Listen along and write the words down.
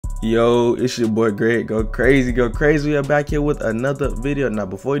Yo, it's your boy Greg. Go crazy, go crazy. We are back here with another video. Now,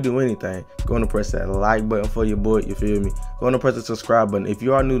 before you do anything, go on to press that like button for your boy. You feel me? Go on to press the subscribe button if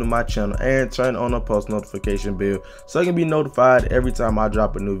you are new to my channel, and turn on the post notification bell so you can be notified every time I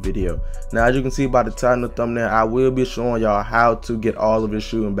drop a new video. Now, as you can see by the title and the thumbnail, I will be showing y'all how to get all of your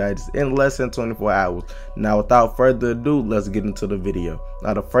shooting badges in less than 24 hours. Now, without further ado, let's get into the video.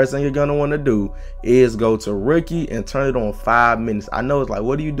 Now, the first thing you're gonna want to do is go to rookie and turn it on 5 minutes. I know it's like,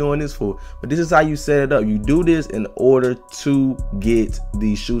 what are you doing this for? But this is how you set it up. You do this in order to get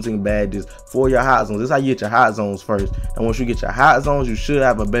these shooting badges for your hot zones. This is how you get your hot zones first. And once you get your hot zones, you should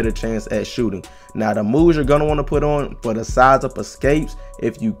have a better chance at shooting. Now, the moves you're gonna want to put on for the size up escapes,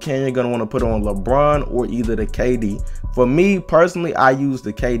 if you can, you're gonna want to put on LeBron or either the KD. For me personally, I use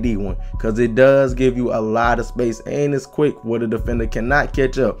the KD one because it does give you a lot of space and it's quick where the defender cannot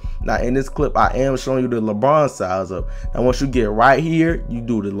catch up. Now, in this clip, I am showing you the LeBron size up. Now, once you get right here, you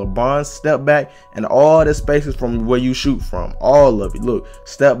do the LeBron step back and all the spaces from where you shoot from, all of it. Look,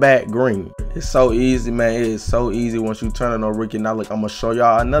 step back green. It's so easy, man. It is so easy once you turn it on rookie. Now, look, I'm gonna show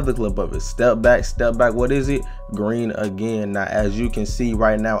y'all another clip of it. Step back, what is it? Green again. Now, as you can see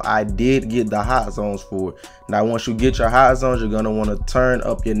right now, I did get the hot zones for it. Now, once you get your hot zones, you're gonna want to turn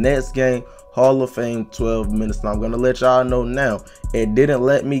up your next game, Hall of Fame 12 minutes. Now, I'm gonna let y'all know now, it didn't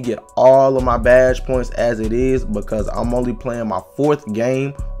let me get all of my badge points as it is because I'm only playing my 4th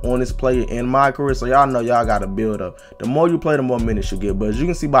game on this player in my career. So y'all know y'all gotta build up. The more you play, the more minutes you get. But as you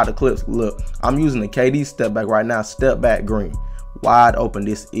can see by the clips, look, I'm using the KD step back right now, step back green. Wide open.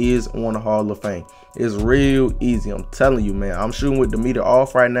 This is on the Hall of Fame. It's real easy, I'm telling you, man. I'm shooting with the meter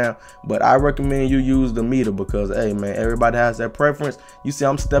off right now, but I recommend you use the meter because, hey, man, everybody has their preference. You see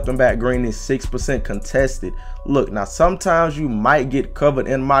I'm stepping back green is 6% contested. Look, now sometimes you might get covered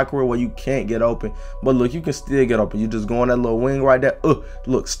in my career where you can't get open, but look, you can still get open. You just go on that little wing right there.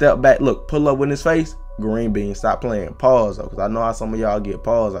 Look, step back, look, pull up in his face, green bean. Stop playing. Pause though, because I know how some of y'all get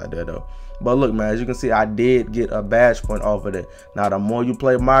pause out there though. But look, man, as you can see, I did get a badge point off of that. Now, the more you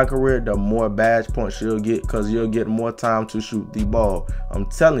play my career, the more badge points you'll get because you'll get more time to shoot the ball. I'm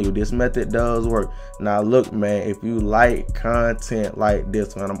telling you, this method does work. Now, look, man, if you like content like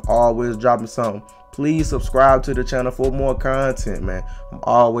this, man, I'm always dropping something. Please subscribe to the channel for more content, man. I'm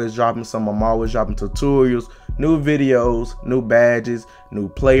always dropping some. I'm always dropping tutorials, new videos, new badges, new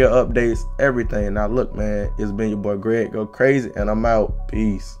player updates, everything. Now, look, man, it's been your boy Greg Go Crazy, and I'm out.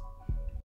 Peace.